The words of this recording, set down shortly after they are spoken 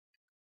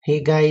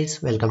Hey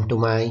guys, welcome to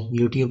my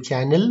YouTube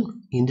channel.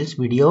 In this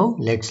video,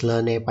 let's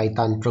learn a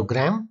Python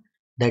program,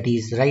 that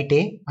is write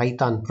a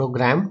Python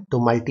program to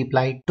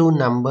multiply two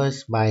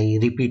numbers by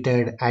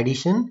repeated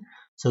addition.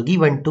 So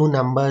given two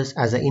numbers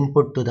as an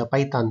input to the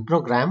Python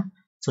program,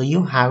 so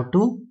you have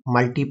to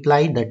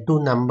multiply the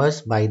two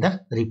numbers by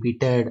the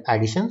repeated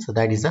addition. So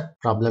that is a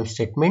problem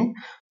statement.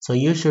 So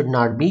you should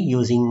not be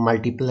using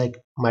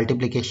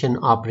multiplication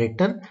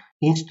operator.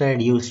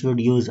 Instead, you should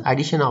use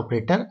addition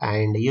operator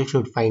and you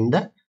should find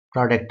the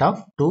product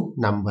of two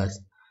numbers.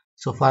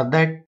 So for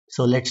that,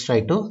 so let's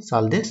try to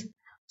solve this.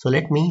 So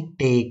let me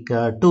take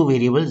two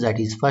variables, that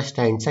is first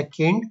and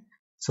second.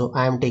 So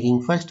I am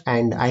taking first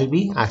and I'll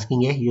be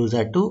asking a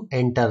user to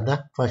enter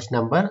the first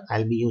number.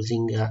 I'll be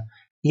using a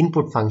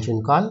input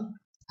function call,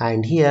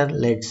 and here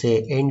let's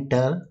say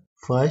enter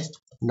first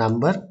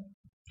number.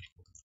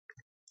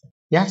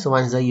 Yeah, so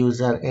once the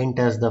user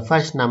enters the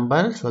first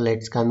number, so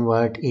let's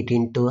convert it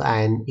into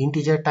an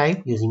integer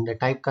type using the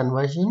type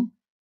conversion,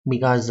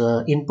 because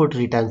input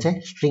returns a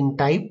string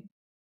type.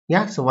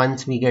 Yeah, so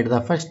once we get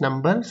the first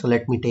number, so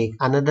let me take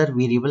another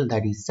variable,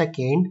 that is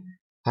second,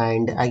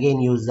 and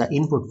again use the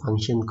input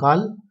function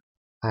call,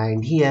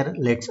 and here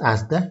let's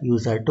ask the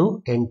user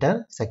to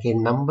enter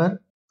second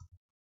number.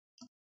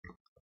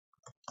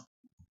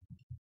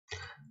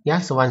 Yeah,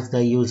 so once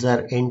the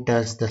user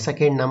enters the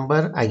second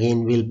number,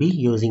 again we'll be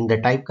using the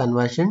type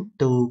conversion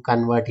to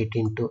convert it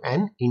into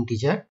an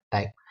integer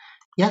type.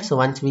 Yeah, so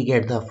once we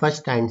get the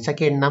first and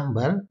second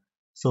number,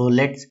 so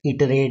let's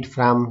iterate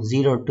from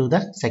 0 to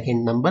the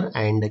second number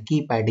and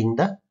keep adding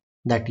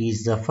that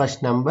is the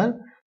first number.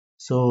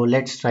 So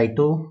let's try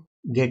to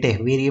get a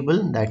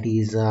variable, that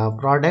is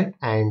product,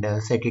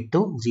 and set it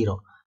to 0.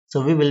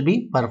 So we will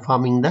be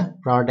performing the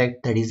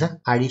product, that is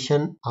the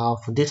addition of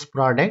this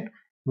product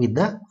with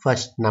the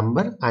first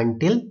number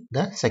until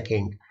the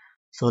second.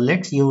 So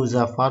let's use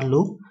a for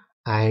loop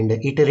and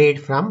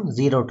iterate from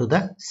 0 to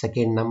the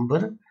second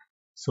number.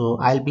 So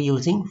I'll be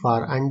using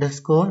for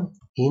underscore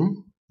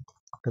in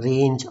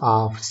range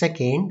of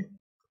second.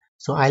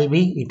 So I'll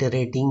be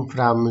iterating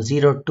from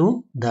 0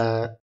 to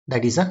the,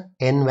 that is a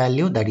n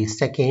value, that is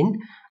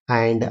second,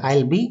 and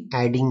I'll be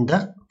adding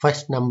the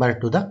first number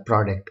to the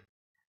product,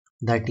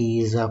 that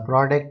is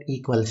product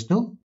equals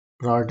to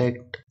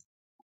product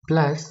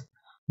plus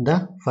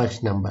the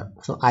first number.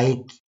 So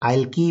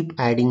I'll keep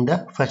adding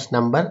the first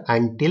number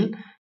until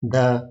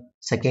the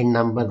second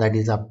number, that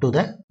is up to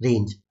the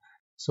range.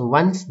 So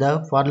once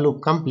the for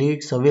loop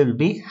completes, so we will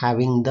be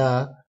having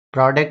the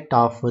product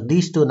of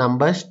these two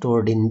numbers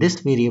stored in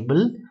this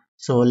variable.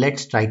 So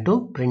let's try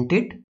to print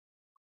it.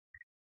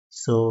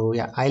 So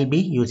yeah, I'll be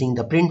using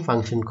the print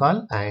function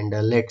call, and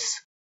let's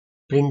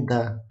print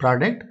the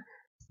product,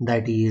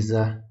 that is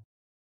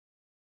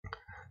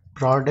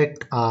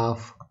product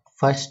of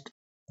first,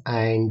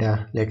 and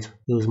let's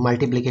use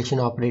multiplication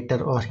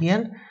operator over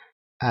here,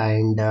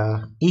 and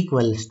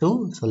equals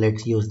to, so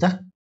let's use the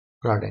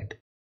product.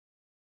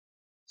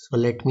 So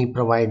let me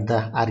provide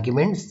the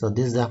arguments. So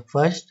this is the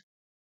first,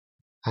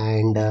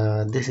 and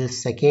this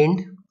is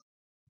second,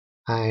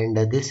 and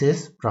this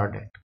is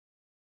product.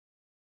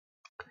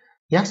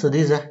 Yeah, so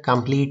this is a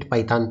complete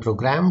Python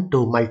program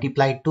to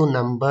multiply two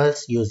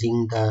numbers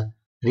using the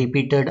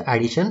repeated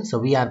addition. So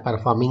we are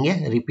performing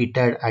a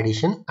repeated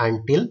addition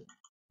until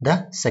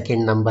the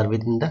second number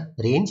within the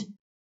range.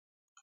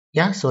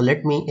 Yeah, so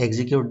let me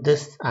execute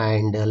this,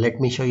 and let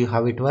me show you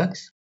how it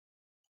works.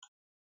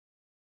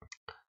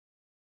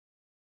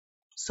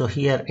 So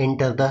here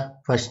enter the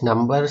first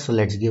number, so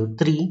let's give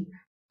 3,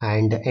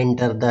 and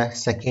enter the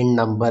second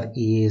number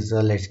is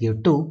let's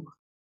give 2.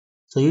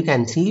 So you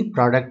can see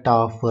product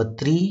of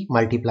 3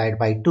 multiplied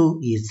by 2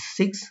 is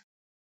 6.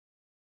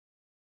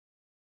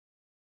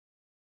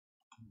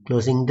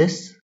 Closing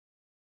this,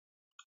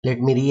 let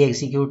me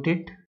re-execute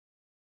it,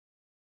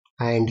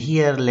 and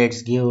here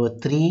let's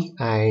give 3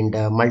 and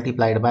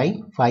multiplied by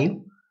 5.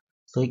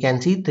 So you can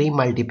see 3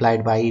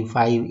 multiplied by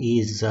 5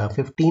 is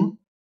 15.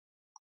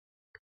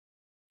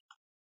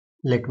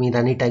 Let me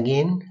run it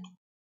again.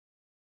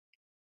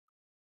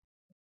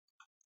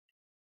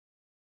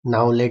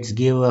 Now let's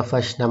give a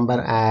first number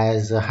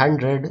as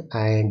 100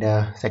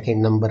 and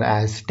second number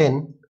as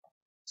 10.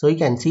 So you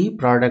can see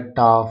product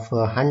of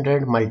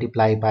 100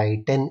 multiplied by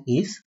 10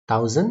 is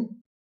 1000.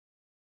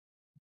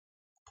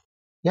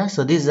 Yeah,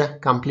 so this is a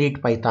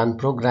complete Python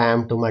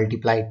program to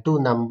multiply two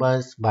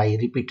numbers by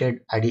repeated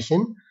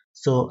addition.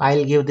 So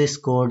I'll give this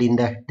code in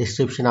the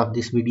description of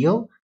this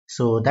video.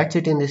 So that's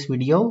it in this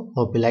video.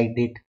 Hope you liked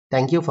it.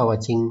 Thank you for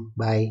watching.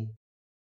 Bye.